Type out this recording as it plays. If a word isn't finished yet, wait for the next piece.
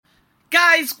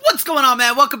Guys, what's going on,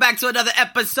 man? Welcome back to another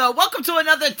episode. Welcome to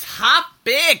another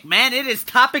topic, man. It is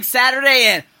Topic Saturday,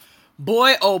 and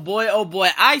boy, oh boy, oh boy,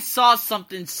 I saw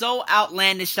something so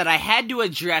outlandish that I had to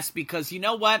address because you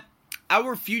know what?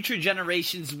 Our future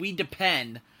generations, we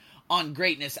depend on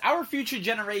greatness. Our future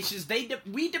generations,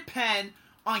 we depend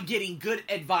on getting good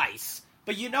advice.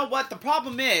 But you know what? The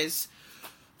problem is,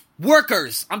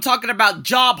 workers, I'm talking about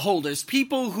job holders,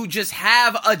 people who just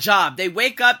have a job. They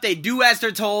wake up, they do as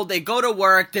they're told, they go to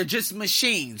work, they're just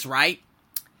machines, right?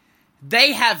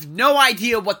 They have no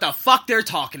idea what the fuck they're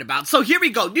talking about. So here we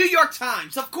go, New York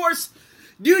Times, of course,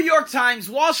 New York Times,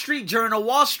 Wall Street Journal,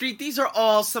 Wall Street, these are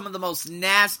all some of the most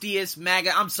nastiest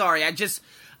I'm sorry,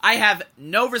 I have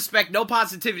no respect, no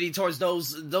positivity towards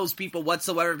those people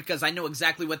whatsoever because I know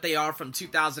exactly what they are from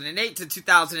 2008 to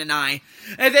 2009.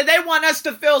 And then they want us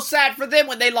to feel sad for them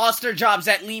when they lost their jobs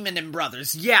at Lehman and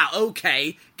Brothers. Yeah,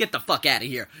 okay. Get the fuck out of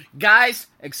here. Guys,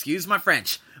 excuse my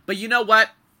French. But you know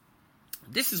what?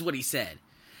 This is what he said.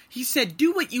 He said,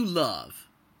 do what you love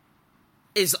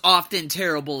is often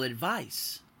terrible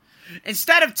advice.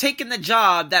 Instead of taking the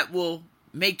job that will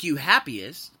make you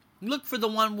happiest, look for the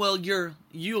one where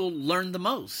you'll learn the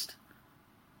most.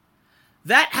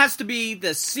 That has to be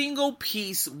the single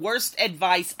piece worst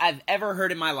advice I've ever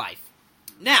heard in my life.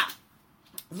 Now,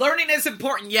 learning is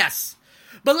important, yes.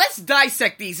 But let's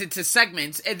dissect these into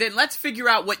segments and then let's figure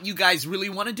out what you guys really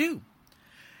want to do.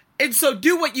 And so,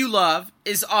 do what you love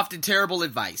is often terrible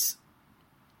advice.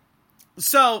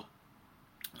 So,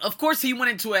 of course he went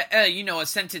into a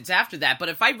sentence after that, but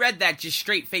if I read that just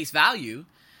straight face value,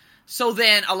 so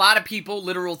then a lot of people,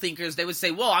 literal thinkers, they would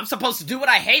say, well, I'm supposed to do what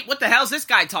I hate? What the hell is this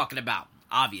guy talking about?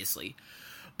 Obviously.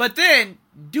 But then,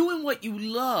 doing what you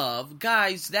love,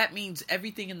 guys, that means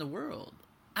everything in the world.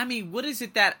 I mean, what is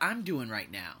it that I'm doing right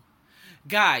now?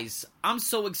 Guys, I'm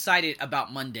so excited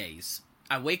about Mondays.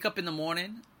 I wake up in the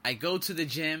morning, I go to the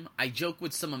gym, I joke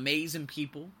with some amazing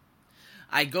people.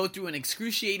 I go through an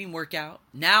excruciating workout.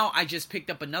 Now I just picked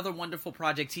up another wonderful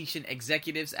project teaching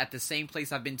executives at the same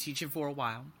place I've been teaching for a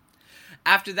while.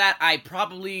 After that, I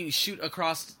probably shoot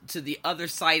across to the other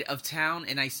side of town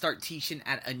and I start teaching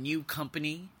at a new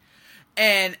company.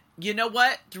 And you know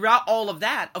what? Throughout all of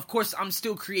that, of course, I'm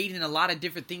still creating a lot of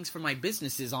different things for my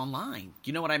businesses online.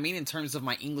 You know what I mean? In terms of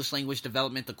my English language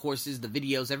development, the courses, the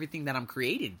videos, everything that I'm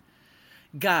creating.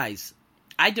 Guys,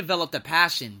 I developed a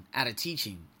passion out of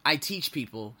teaching. I teach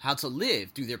people how to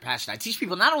live through their passion. I teach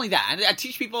people not only that, I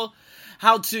teach people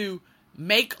how to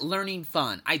make learning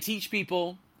fun. I teach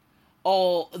people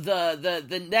all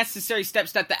the necessary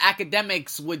steps that the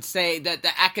academics would say, that the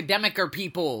academicer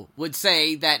people would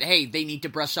say that, hey, they need to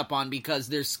brush up on because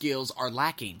their skills are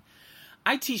lacking.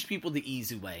 I teach people the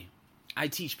easy way. I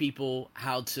teach people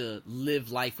how to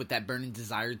live life with that burning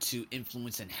desire to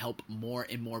influence and help more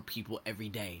and more people every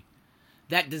day.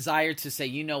 That desire to say,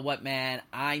 you know what, man,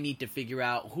 I need to figure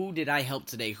out who did I help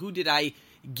today? Who did I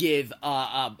give,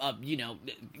 blessed?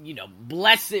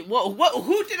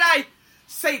 Who did I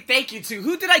say thank you to?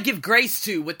 Who did I give grace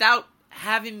to without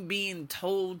having been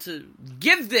told to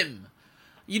give them,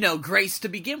 grace to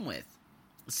begin with?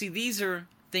 See, these are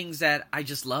things that I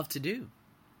just love to do.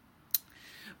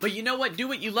 But you know what? Do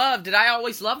what you love. Did I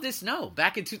always love this? No.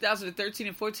 Back in 2013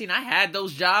 and 14, I had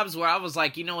those jobs where I was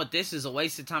like, you know what? This is a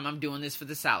waste of time. I'm doing this for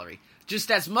the salary.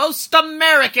 Just as most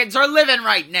Americans are living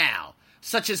right now.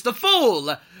 Such as the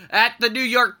fool at the New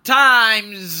York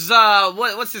Times.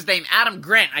 What's his name? Adam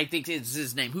Grant, I think is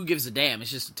his name. Who gives a damn?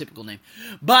 It's just a typical name.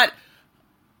 But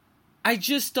I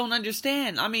just don't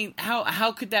understand. I mean,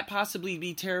 how could that possibly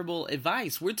be terrible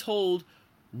advice? We're told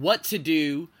what to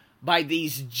do by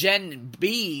these Gen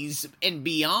Bs and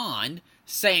beyond,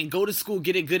 saying go to school,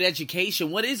 get a good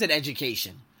education. What is an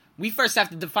education? We first have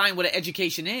to define what an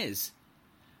education is.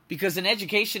 Because an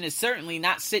education is certainly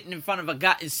not sitting in front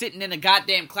of sitting in a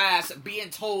goddamn class, being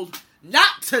told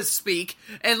not to speak,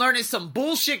 and learning some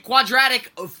bullshit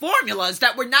quadratic formulas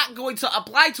that we're not going to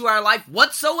apply to our life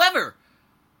whatsoever.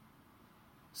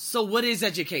 So what is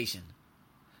education?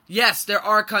 Yes, there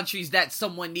are countries that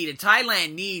someone needed.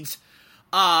 Thailand needs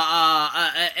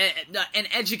an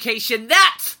education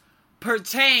that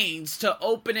pertains to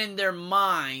opening their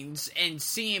minds and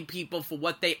seeing people for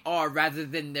what they are rather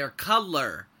than their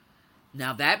color.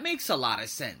 Now that makes a lot of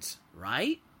sense,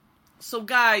 right? So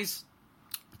guys,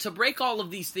 to break all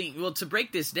of these things, to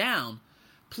break this down,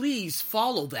 please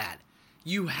follow that.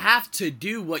 You have to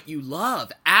do what you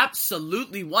love.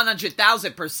 Absolutely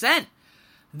 100,000%.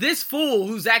 This fool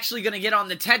who's actually going to get on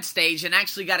the TED stage and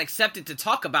actually got accepted to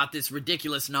talk about this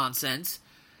ridiculous nonsense,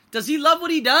 does he love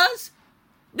what he does?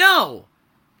 No.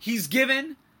 He's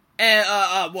given And,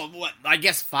 I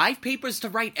guess 5 papers to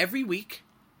write every week.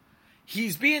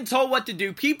 He's being told what to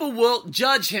do. People will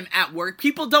judge him at work.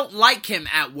 People don't like him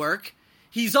at work.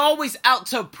 He's always out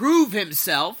to prove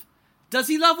himself. Does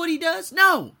he love what he does?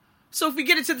 No. So if we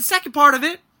get into the second part of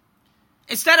it,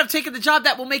 instead of taking the job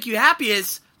that will make you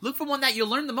happiest, look for one that you'll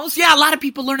learn the most. Yeah, a lot of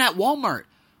people learn at Walmart.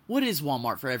 What is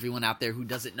Walmart for everyone out there who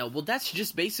doesn't know? Well, that's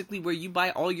just basically where you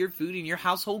buy all your food and your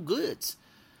household goods.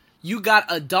 You got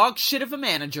a dog shit of a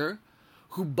manager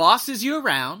who bosses you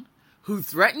around, who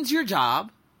threatens your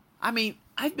job. I mean,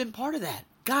 I've been part of that.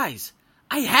 Guys,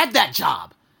 I had that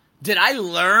job. Did I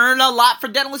learn a lot for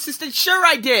dental assistants? Sure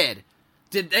I did.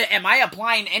 Am I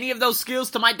applying any of those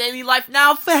skills to my daily life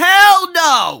now? For hell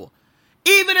no!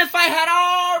 Even if I had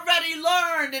already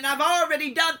learned and I've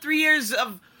already done 3 years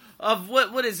of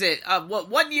what is it?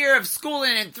 1 year of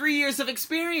schooling and 3 years of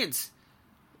experience.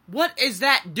 What is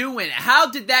that doing?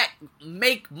 How did that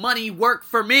make money work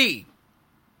for me?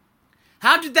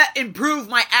 How did that improve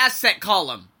my asset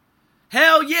column?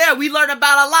 Hell yeah, we learned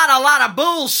about a lot of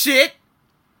bullshit.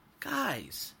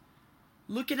 Guys,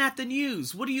 looking at the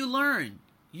news, what do you learn?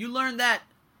 You learn that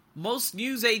most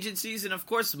news agencies, and of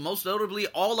course, most notably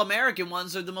all-American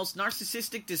ones, are the most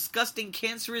narcissistic, disgusting,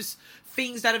 cancerous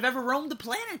things that have ever roamed the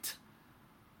planet.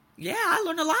 Yeah, I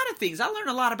learned a lot of things. I learn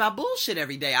a lot about bullshit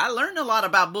every day. I learn a lot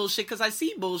about bullshit because I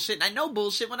see bullshit, and I know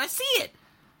bullshit when I see it.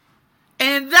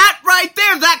 And that right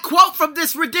there, that quote from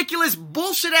this ridiculous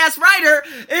bullshit-ass writer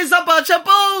is a bunch of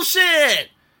bullshit!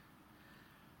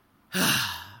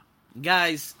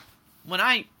 Guys,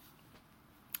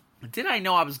 did I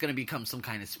know I was going to become some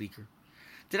kind of speaker?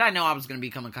 Did I know I was going to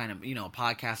become a kind of, a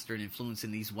podcaster and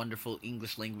influencing these wonderful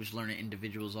English language learning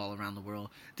individuals all around the world?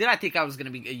 Did I think I was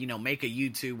going to be, make a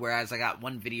YouTube, whereas I got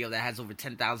one video that has over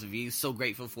 10,000 views? So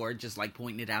grateful for it, just like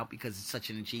pointing it out because it's such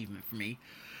an achievement for me.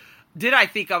 Did I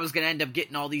think I was going to end up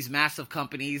getting all these massive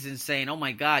companies and saying, oh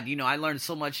my God, I learned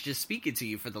so much just speaking to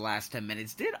you for the last 10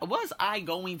 minutes. Was I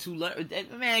going to learn,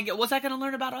 man, was I going to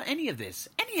learn about any of this?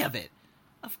 Any of it?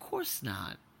 Of course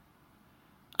not.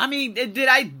 I mean, did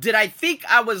I think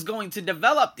I was going to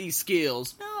develop these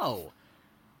skills? No.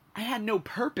 I had no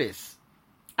purpose.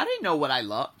 I didn't know what I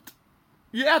loved.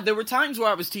 Yeah, there were times where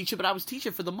I was teaching, but I was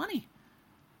teaching for the money.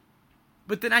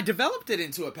 But then I developed it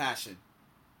into a passion.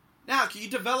 Now, can you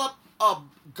develop a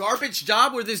garbage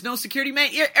job where there's no security?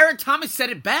 Man, Eric Thomas said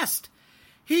it best.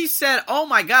 He said, oh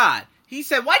my God. He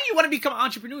said, why do you want to become an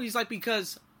entrepreneur? He's like,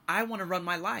 because I want to run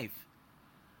my life.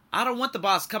 I don't want the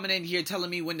boss coming in here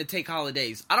telling me when to take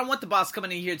holidays. I don't want the boss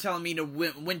coming in here telling me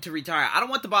when to retire. I don't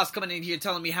want the boss coming in here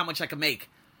telling me how much I can make.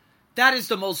 That's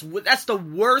the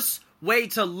worst way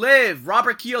to live.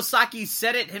 Robert Kiyosaki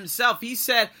said it himself. He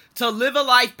said, to live a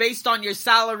life based on your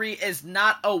salary is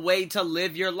not a way to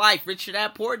live your life. Rich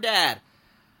Dad, Poor Dad.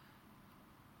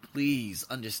 Please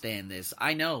understand this.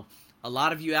 I know a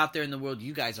lot of you out there in the world,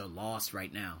 you guys are lost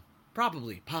right now.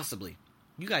 Probably, possibly.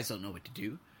 You guys don't know what to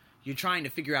do. You're trying to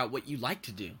figure out what you like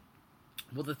to do.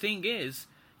 Well, the thing is,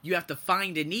 you have to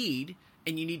find a need,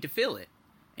 and you need to fill it.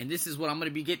 And this is what I'm going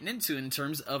to be getting into in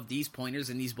terms of these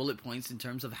pointers and these bullet points in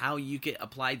terms of how you can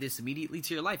apply this immediately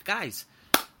to your life. Guys,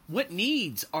 what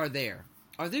needs are there?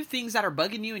 Are there things that are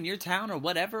bugging you in your town or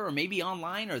whatever, or maybe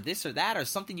online or this or that, or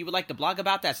something you would like to blog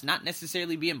about that's not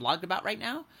necessarily being blogged about right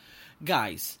now?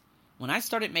 Guys, when I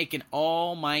started making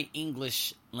all my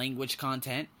English language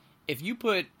content, if you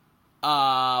put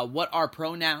what are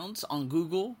pronouns on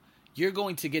Google, you're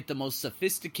going to get the most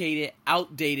sophisticated,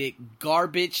 outdated,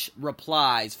 garbage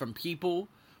replies from people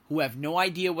who have no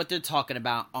idea what they're talking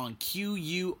about on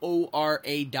Quora.com.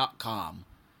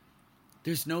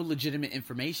 There's no legitimate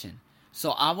information.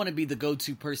 So I want to be the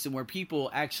go-to person where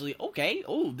people actually, okay,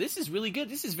 oh, this is really good.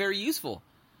 This is very useful.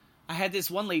 I had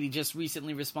this one lady just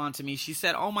recently respond to me. She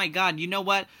said, oh my God, you know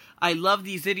what? I love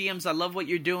these idioms. I love what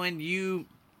you're doing.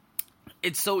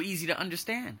 It's so easy to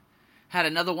understand. Had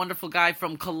another wonderful guy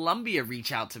from Colombia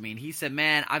reach out to me, and he said,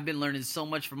 man, I've been learning so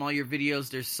much from all your videos.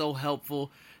 They're so helpful.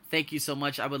 Thank you so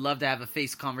much. I would love to have a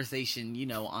face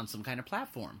conversation, on some kind of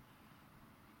platform.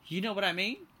 You know what I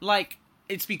mean? Like,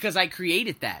 it's because I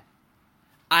created that.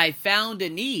 I found a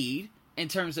need in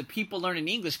terms of people learning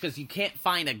English because you can't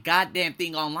find a goddamn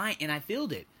thing online, and I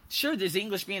filled it. Sure, there's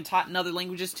English being taught in other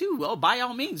languages too. Well, by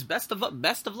all means, best of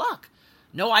luck.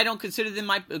 No, I don't consider them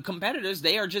my competitors.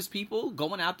 They are just people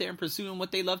going out there and pursuing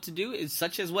what they love to do,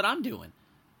 such as what I'm doing.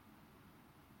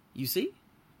 You see?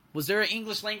 Was there an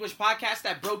English language podcast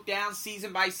that broke down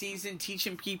season by season,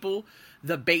 teaching people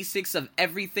the basics of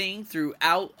everything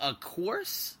throughout a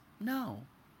course? No,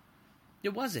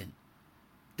 it wasn't.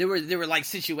 There were like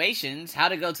situations, how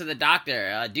to go to the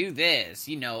doctor, do this,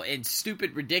 and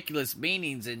stupid, ridiculous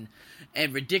meanings and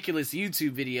ridiculous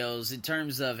YouTube videos in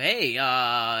terms of, hey,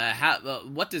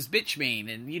 what does bitch mean?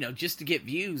 And, just to get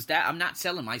views. That I'm not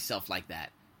selling myself like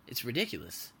that. It's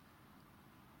ridiculous.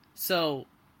 So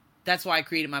that's why I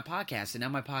created my podcast, and now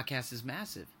my podcast is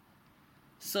massive.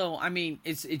 So, I mean,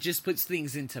 it just puts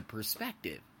things into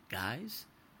perspective, guys.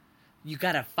 You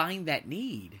gotta find that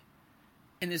need.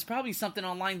 And there's probably something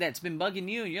online that's been bugging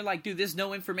you, and you're like, dude, there's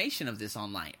no information of this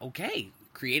online. Okay,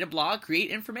 create a blog,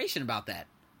 create information about that.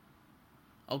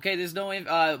 Okay, there's no,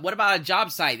 what about a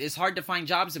job site? It's hard to find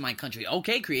jobs in my country.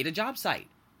 Okay, create a job site.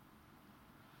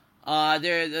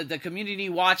 The community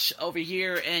watch over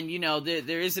here, and,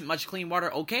 there isn't much clean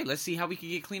water. Okay, let's see how we can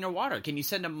get cleaner water. Can you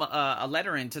send them a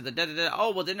letter into the da-da-da? Oh,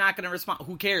 well, they're not going to respond.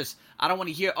 Who cares? I don't want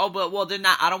to hear, they're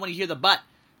not, I don't want to hear the but.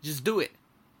 Just do it.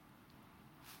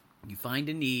 You find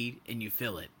a need and you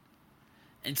fill it.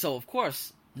 And so, of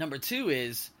course, number 2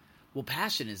 is, well,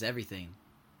 passion is everything.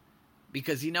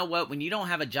 Because you know what? When you don't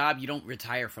have a job, you don't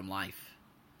retire from life.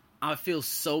 I feel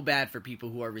so bad for people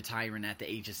who are retiring at the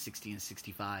age of 60 and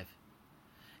 65.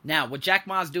 Now, what Jack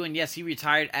Ma's doing, yes, he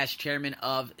retired as chairman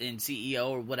of and CEO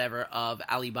or whatever of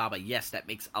Alibaba. Yes, that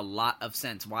makes a lot of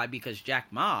sense. Why? Because Jack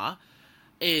Ma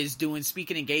is doing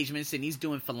speaking engagements and he's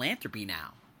doing philanthropy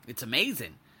now. It's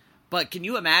amazing. But can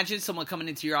you imagine someone coming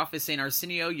into your office saying,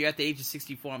 Arsenio, you're at the age of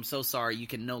 64. I'm so sorry. You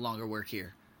can no longer work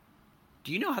here.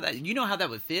 Do you know how that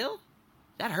would feel?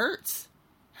 That hurts.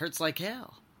 Hurts like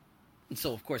hell. And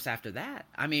so, of course, after that,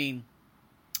 I mean,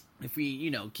 if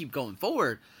we, keep going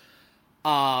forward,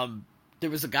 there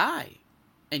was a guy.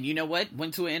 And you know what?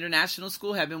 Went to an international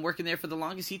school, had been working there for the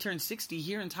longest. He turned 60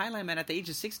 here in Thailand, man. At the age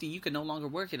of 60, you could no longer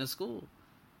work in a school.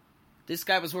 This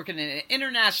guy was working in an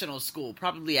international school,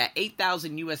 probably at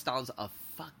 $8,000 a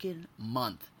fucking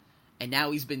month. And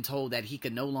now he's been told that he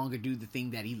can no longer do the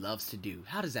thing that he loves to do.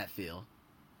 How does that feel?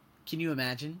 Can you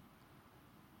imagine?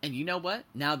 And you know what?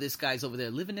 Now this guy's over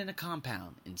there living in a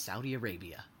compound in Saudi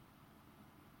Arabia.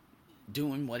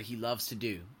 Doing what he loves to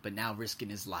do, but now risking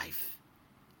his life.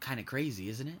 Kind of crazy,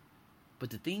 isn't it? But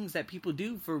the things that people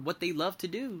do for what they love to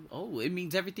do, it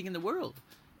means everything in the world.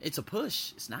 It's a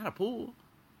push. It's not a pull.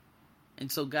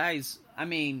 And so, guys, I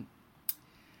mean,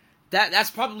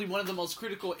 that's probably one of the most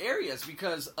critical areas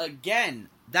because, again,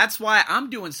 that's why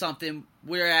I'm doing something,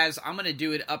 whereas I'm going to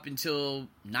do it up until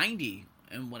 90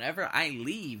 and whenever I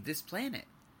leave this planet.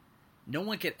 No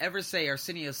one could ever say,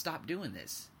 Arsenio, stop doing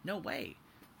this. No way.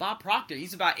 Bob Proctor,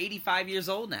 he's about 85 years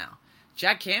old now.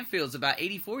 Jack Canfield's about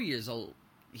 84 years old.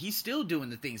 He's still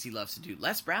doing the things he loves to do.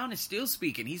 Les Brown is still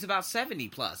speaking. He's about 70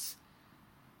 plus.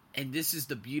 And this is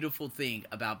the beautiful thing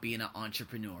about being an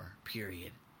entrepreneur,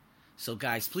 period. So,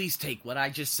 guys, please take what I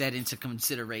just said into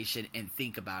consideration and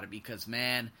think about it because,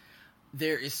 man,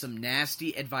 there is some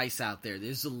nasty advice out there.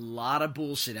 There's a lot of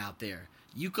bullshit out there.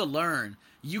 You could learn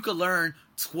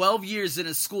 12 years in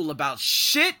a school about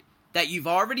shit that you've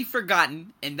already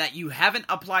forgotten and that you haven't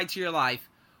applied to your life,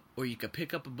 or you could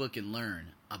pick up a book and learn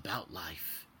about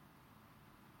life.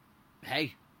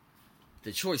 Hey,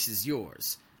 the choice is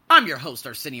yours. I'm your host,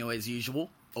 Arsenio, as usual.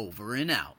 Over and out.